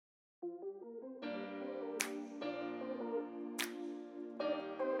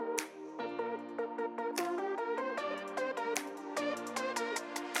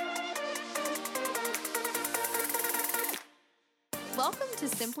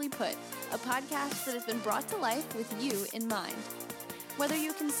Simply Put, a podcast that has been brought to life with you in mind. Whether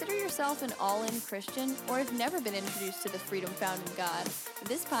you consider yourself an all-in Christian or have never been introduced to the freedom found in God,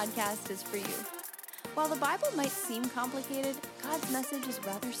 this podcast is for you. While the Bible might seem complicated, God's message is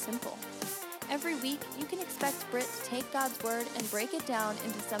rather simple. Every week, you can expect Britt to take God's Word and break it down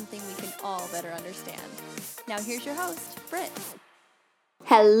into something we can all better understand. Now here's your host, Britt.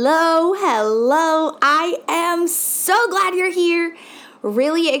 Hello. I am so glad you're here.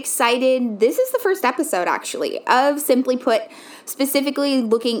 Really excited. This is the first episode, actually, of Simply Put, specifically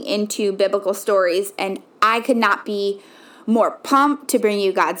looking into biblical stories, and I could not be more pumped to bring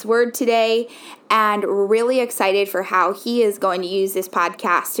you God's Word today, and really excited for how He is going to use this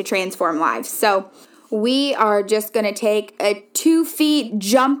podcast to transform lives. So we are just going to take a 2-feet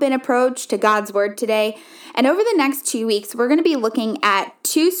jump-in approach to God's Word today. And over the next 2 weeks, we're going to be looking at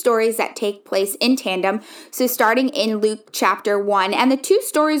 2 stories that take place in tandem. So starting in Luke chapter 1. And the 2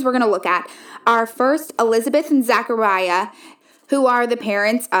 stories we're going to look at are first Elizabeth and Zachariah, who are the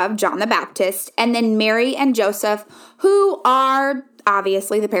parents of John the Baptist, and then Mary and Joseph, who are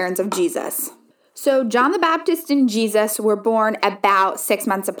obviously the parents of Jesus. So John the Baptist and Jesus were born about 6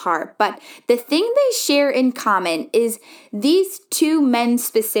 months apart, but the thing they share in common is these 2 men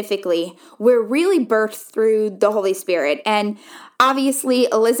specifically were really birthed through the Holy Spirit. And obviously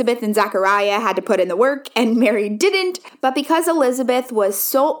Elizabeth and Zachariah had to put in the work and Mary didn't, but because Elizabeth was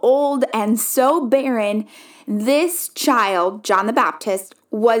so old and so barren, this child, John the Baptist,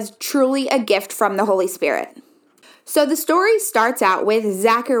 was truly a gift from the Holy Spirit. So the story starts out with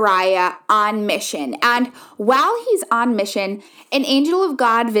Zachariah on mission. And while he's on mission, an angel of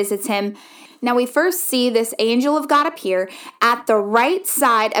God visits him. Now we first see this angel of God appear at the right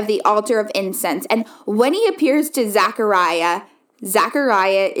side of the altar of incense. And when he appears to Zachariah,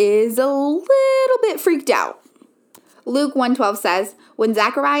 Zachariah is a little bit freaked out. Luke 1:12 says, when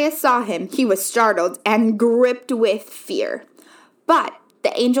Zachariah saw him, he was startled and gripped with fear. But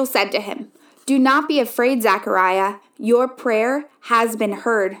the angel said to him, do not be afraid, Zachariah. Your prayer has been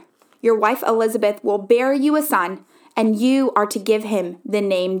heard. Your wife Elizabeth will bear you a son, and you are to give him the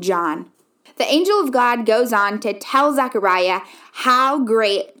name John. The angel of God goes on to tell Zachariah how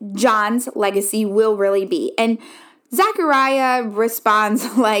great John's legacy will really be. And Zachariah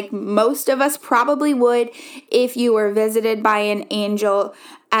responds like most of us probably would if you were visited by an angel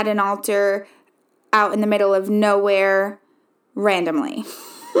at an altar out in the middle of nowhere randomly.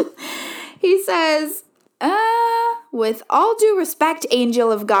 He says, with all due respect,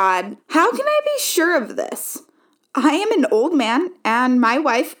 angel of God, how can I be sure of this? I am an old man and my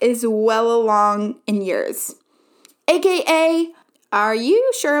wife is well along in years. AKA, are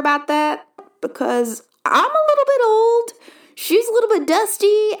you sure about that? Because I'm a little bit old, she's a little bit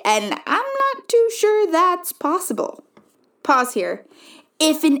dusty, and I'm not too sure that's possible. Pause here.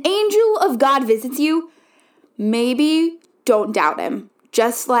 If an angel of God visits you, maybe don't doubt him.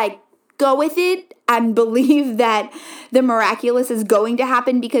 Just go with it and believe that the miraculous is going to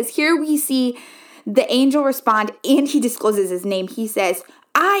happen, because here we see the angel respond and he discloses his name. He says,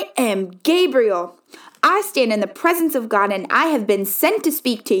 I am Gabriel. I stand in the presence of God and I have been sent to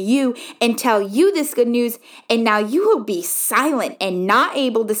speak to you and tell you this good news. And now you will be silent and not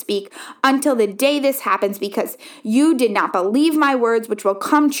able to speak until the day this happens, because you did not believe my words, which will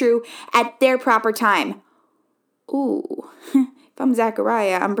come true at their proper time. Ooh. If I'm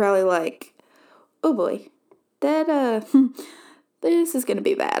Zachariah, I'm probably like, oh boy, this is going to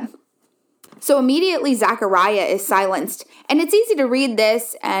be bad. So immediately Zachariah is silenced. And it's easy to read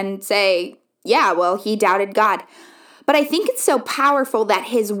this and say, yeah, well, he doubted God. But I think it's so powerful that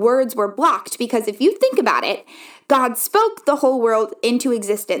his words were blocked, because if you think about it, God spoke the whole world into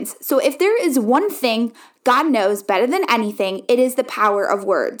existence. So if there is one thing God knows better than anything, it is the power of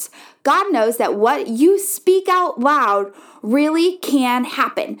words. God knows that what you speak out loud really can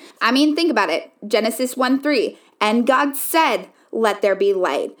happen. I mean, think about it. Genesis 1:3, and God said, let there be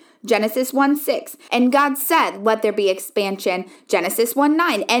light. Genesis 1:6, and God said, let there be expansion. Genesis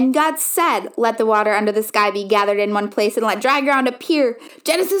 1:9, and God said, let the water under the sky be gathered in one place and let dry ground appear.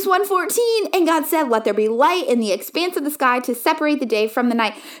 Genesis 1:14, and God said, let there be light in the expanse of the sky to separate the day from the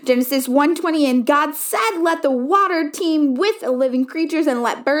night. Genesis 1:20, and God said, let the water teem with living creatures and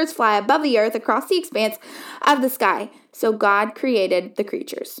let birds fly above the earth across the expanse of the sky. So God created the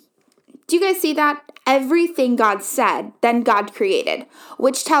creatures. Do you guys see that? Everything God said, then God created,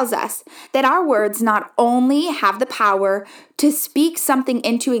 which tells us that our words not only have the power to speak something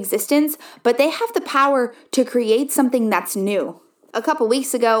into existence, but they have the power to create something that's new. A couple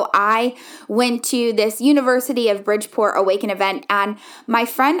weeks ago, I went to this University of Bridgeport Awaken event, and my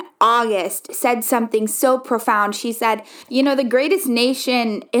friend August said something so profound. She said, the greatest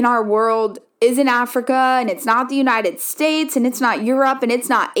nation in our world isn't Africa, and it's not the United States, and it's not Europe, and it's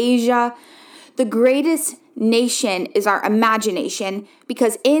not Asia. The greatest nation is our imagination,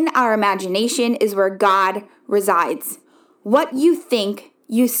 because in our imagination is where God resides. What you think,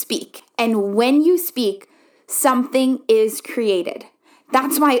 you speak. And when you speak, something is created.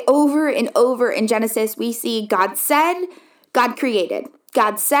 That's why over and over in Genesis, we see God said, God created.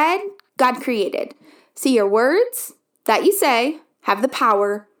 God said, God created. See, your words that you say have the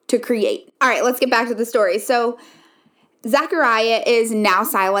power to create. All right, let's get back to the story. So Zechariah is now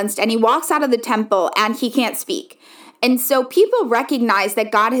silenced, and he walks out of the temple, and he can't speak. And so people recognize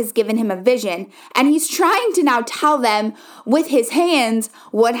that God has given him a vision, and he's trying to now tell them with his hands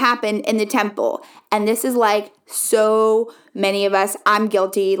what happened in the temple. And this is like so many of us. I'm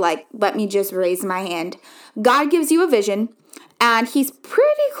guilty. Like, let me just raise my hand. God gives you a vision, and he's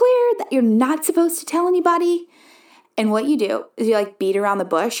pretty clear that you're not supposed to tell anybody. And what you do is you like beat around the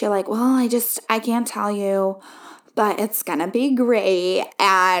bush. You're like, well, I can't tell you, but it's gonna be great.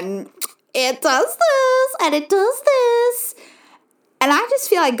 And it does this, and it does this. And I just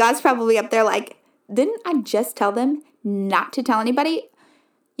feel like God's probably up there like, didn't I just tell them not to tell anybody?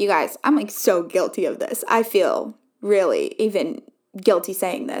 You guys, I'm like so guilty of this. I feel really even guilty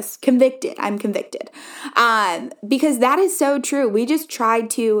saying this. Convicted. I'm convicted. Because that is so true. We just tried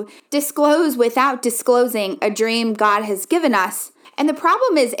to disclose without disclosing a dream God has given us. And the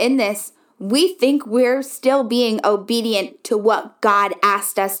problem is in this, we think we're still being obedient to what God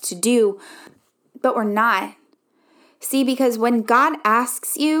asked us to do, but we're not. See, because when God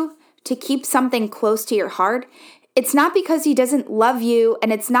asks you to keep something close to your heart, it's not because he doesn't love you,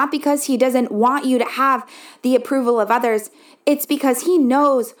 and it's not because he doesn't want you to have the approval of others. It's because he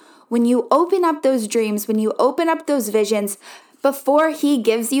knows when you open up those dreams, when you open up those visions, before he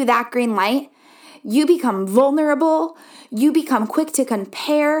gives you that green light, you become vulnerable. You become quick to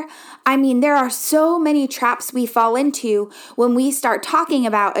compare. I mean, there are so many traps we fall into when we start talking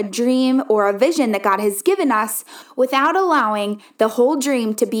about a dream or a vision that God has given us without allowing the whole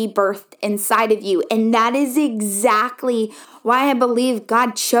dream to be birthed inside of you. And that is exactly why I believe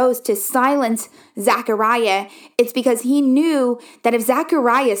God chose to silence Zechariah. It's because he knew that if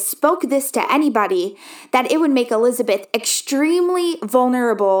Zechariah spoke this to anybody, that it would make Elizabeth extremely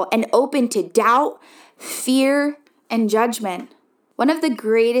vulnerable and open to doubt, fear, and judgment. One of the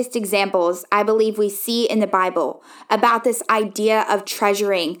greatest examples I believe we see in the Bible about this idea of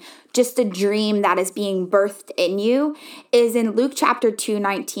treasuring just a dream that is being birthed in you is in Luke chapter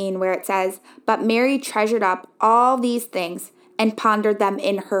 2:19, where it says, "But Mary treasured up all these things and pondered them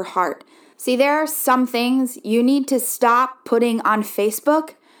in her heart." See, there are some things you need to stop putting on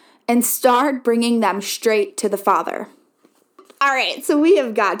Facebook and start bringing them straight to the Father. All right, so we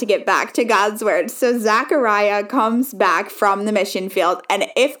have got to get back to God's word. So Zechariah comes back from the mission field,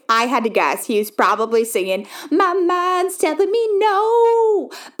 and if I had to guess, he's probably singing, "My mind's telling me no,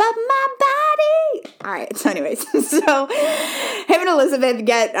 but my body." All right, so anyways, so him and Elizabeth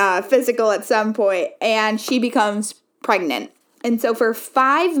get physical at some point, and she becomes pregnant. And so for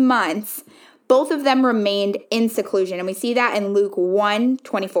 5 months, both of them remained in seclusion, and we see that in Luke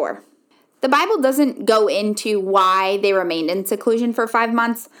 1:24. The Bible doesn't go into why they remained in seclusion for 5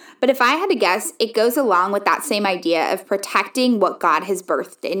 months, but if I had to guess, it goes along with that same idea of protecting what God has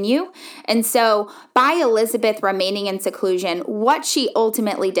birthed in you. And so by Elizabeth remaining in seclusion, what she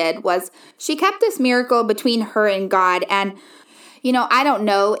ultimately did was she kept this miracle between her and God. And, I don't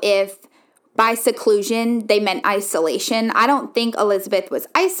know if by seclusion, they meant isolation. I don't think Elizabeth was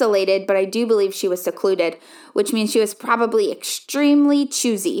isolated, but I do believe she was secluded, which means she was probably extremely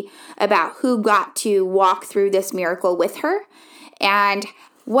choosy about who got to walk through this miracle with her and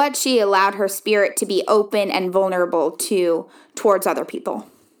what she allowed her spirit to be open and vulnerable to towards other people.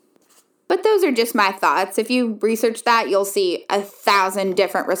 But those are just my thoughts. If you research that, you'll see 1,000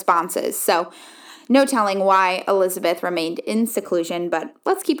 different responses. So no telling why Elizabeth remained in seclusion, but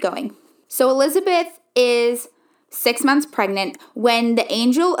let's keep going. So Elizabeth is 6 months pregnant when the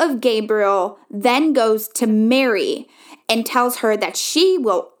angel of Gabriel then goes to Mary and tells her that she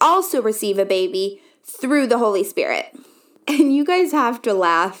will also receive a baby through the Holy Spirit. And you guys have to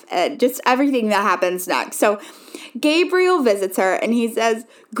laugh at just everything that happens next. So Gabriel visits her and he says,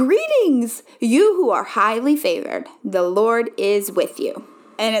 "Greetings, you who are highly favored. The Lord is with you."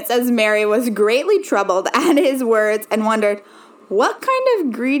 And it says Mary was greatly troubled at his words and wondered, "What kind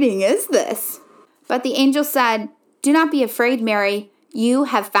of greeting is this?" But the angel said, "Do not be afraid, Mary. You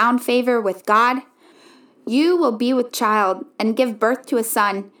have found favor with God. You will be with child and give birth to a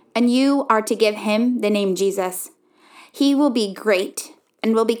son, and you are to give him the name Jesus. He will be great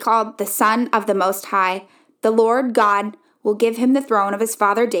and will be called the Son of the Most High. The Lord God will give him the throne of his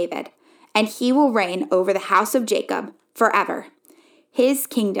father David, and he will reign over the house of Jacob forever. His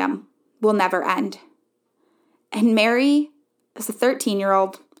kingdom will never end. And Mary, as a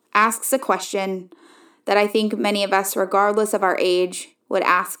 13-year-old, asks a question that I think many of us, regardless of our age, would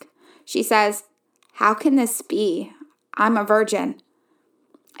ask. She says, "How can this be? I'm a virgin."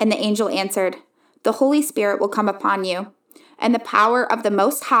 And the angel answered, "The Holy Spirit will come upon you, and the power of the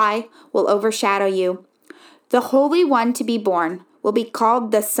Most High will overshadow you. The Holy One to be born will be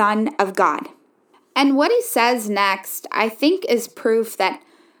called the Son of God." And what he says next, I think, is proof that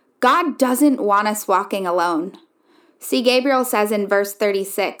God doesn't want us walking alone. See, Gabriel says in verse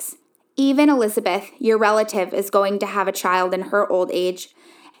 36, "Even Elizabeth, your relative, is going to have a child in her old age,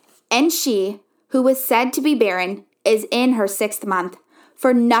 and she, who was said to be barren, is in her 6th month,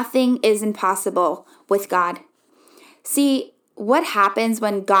 for nothing is impossible with God." See, what happens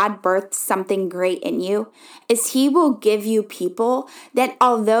when God births something great in you is he will give you people that,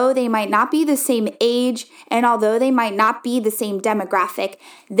 although they might not be the same age and although they might not be the same demographic,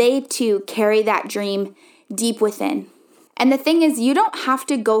 they too carry that dream deep within. And the thing is, you don't have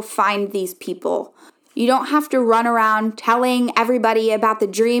to go find these people. You don't have to run around telling everybody about the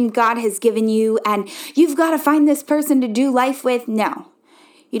dream God has given you and you've got to find this person to do life with. No,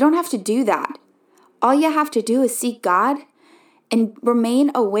 you don't have to do that. All you have to do is seek God and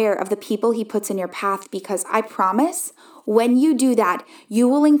remain aware of the people he puts in your path, because I promise when you do that, you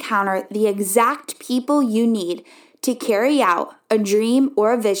will encounter the exact people you need to carry out a dream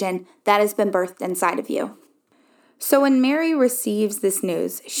or a vision that has been birthed inside of you. So when Mary receives this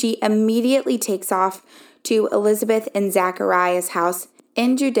news, she immediately takes off to Elizabeth and Zachariah's house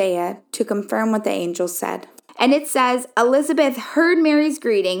in Judea to confirm what the angel said. And it says, Elizabeth heard Mary's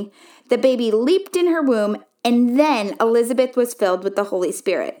greeting, the baby leaped in her womb, and then Elizabeth was filled with the Holy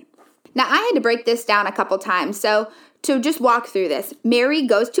Spirit. Now, I had to break this down a couple times, so to just walk through this, Mary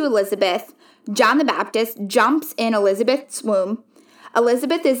goes to Elizabeth, John the Baptist jumps in Elizabeth's womb.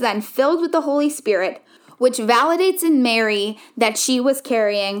 Elizabeth is then filled with the Holy Spirit, which validates in Mary that she was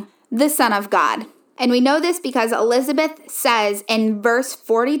carrying the Son of God. And we know this because Elizabeth says in verse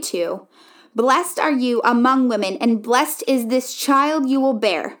 42, "Blessed are you among women, and blessed is this child you will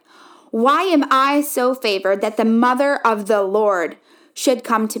bear. Why am I so favored that the mother of the Lord should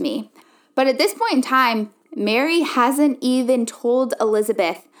come to me?" But at this point in time, Mary hasn't even told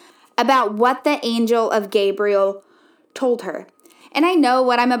Elizabeth about what the angel of Gabriel told her. And I know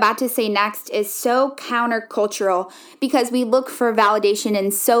what I'm about to say next is so countercultural because we look for validation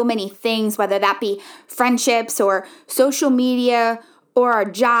in so many things, whether that be friendships or social media or our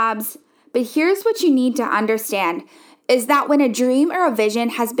jobs. But here's what you need to understand is that when a dream or a vision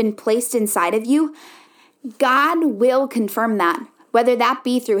has been placed inside of you, God will confirm that, whether that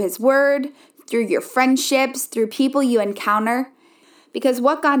be through his word, through your friendships, through people you encounter. Because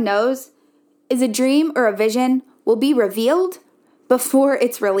what God knows is a dream or a vision will be revealed before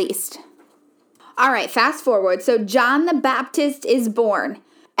it's released. All right, fast forward. So John the Baptist is born.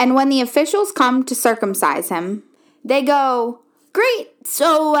 And when the officials come to circumcise him, they go, "Great,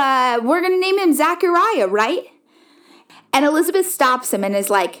 so we're going to name him Zachariah, right?" And Elizabeth stops him and is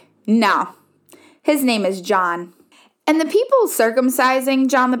like, "No, his name is John." And the people circumcising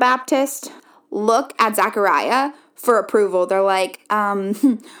John the Baptist look at Zachariah for approval. They're like,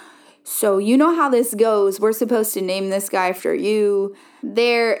 "So you know how this goes. We're supposed to name this guy after you.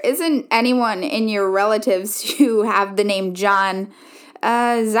 There isn't anyone in your relatives who have the name John.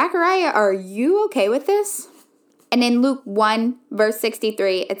 Zachariah, are you okay with this?" And in Luke 1, verse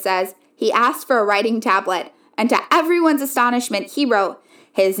 63, it says, "He asked for a writing tablet, and to everyone's astonishment, he wrote,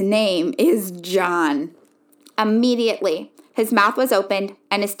 'His name is John.' Immediately, his mouth was opened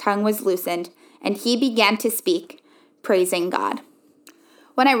and his tongue was loosened, and he began to speak, praising God."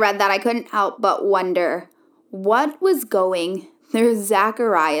 When I read that, I couldn't help but wonder what was going through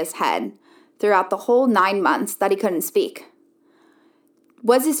Zachariah's head throughout the whole 9 months that he couldn't speak.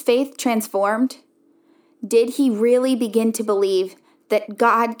 Was his faith transformed? Did he really begin to believe that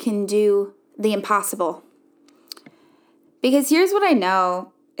God can do the impossible? Because here's what I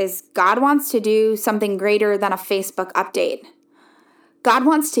know is God wants to do something greater than a Facebook update. God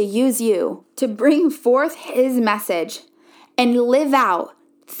wants to use you to bring forth his message and live out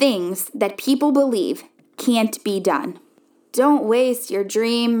things that people believe can't be done. Don't waste your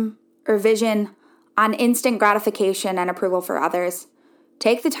dream or vision on instant gratification and approval for others.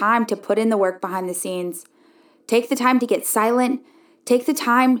 Take the time to put in the work behind the scenes. Take the time to get silent. Take the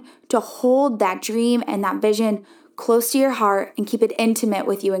time to hold that dream and that vision close to your heart and keep it intimate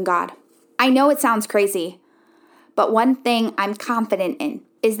with you and God. I know it sounds crazy, but one thing I'm confident in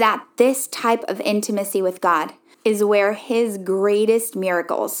is that this type of intimacy with God is where His greatest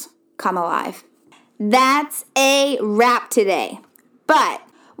miracles come alive. That's a wrap today. But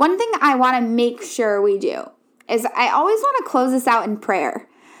one thing I want to make sure we do is I always want to close this out in prayer.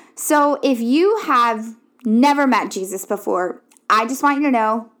 So if you have never met Jesus before, I just want you to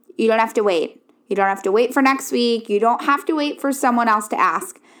know you don't have to wait. You don't have to wait for next week. You don't have to wait for someone else to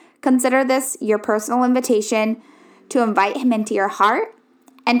ask. Consider this your personal invitation to invite Him into your heart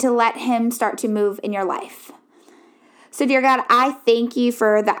and to let Him start to move in your life. So, dear God, I thank you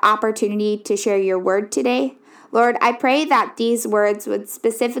for the opportunity to share your word today. Lord, I pray that these words would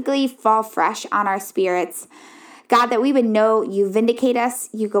specifically fall fresh on our spirits. God, that we would know you vindicate us,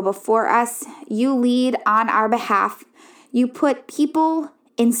 you go before us, you lead on our behalf. You put people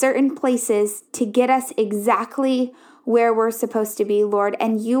in certain places to get us exactly where we're supposed to be, Lord,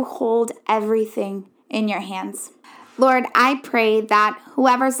 and you hold everything in your hands. Lord, I pray that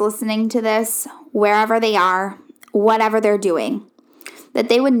whoever's listening to this, wherever they are, whatever they're doing, that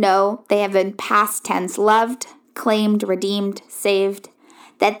they would know they have been past tense loved, claimed, redeemed, saved,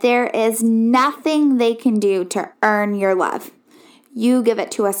 that there is nothing they can do to earn your love. You give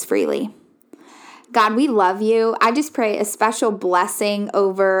it to us freely. God, we love you. I just pray a special blessing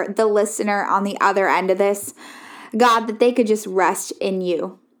over the listener on the other end of this. God, that they could just rest in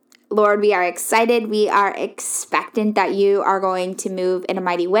you. Lord, we are excited. We are expectant that you are going to move in a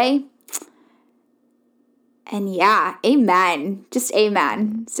mighty way. And yeah, amen. Just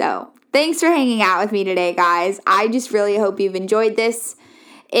amen. So thanks for hanging out with me today, guys. I just really hope you've enjoyed this.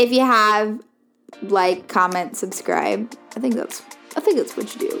 If you have, like, comment, subscribe. I think that's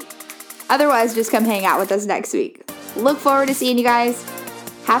what you do. Otherwise, just come hang out with us next week. Look forward to seeing you guys.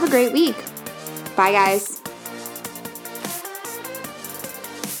 Have a great week. Bye, guys.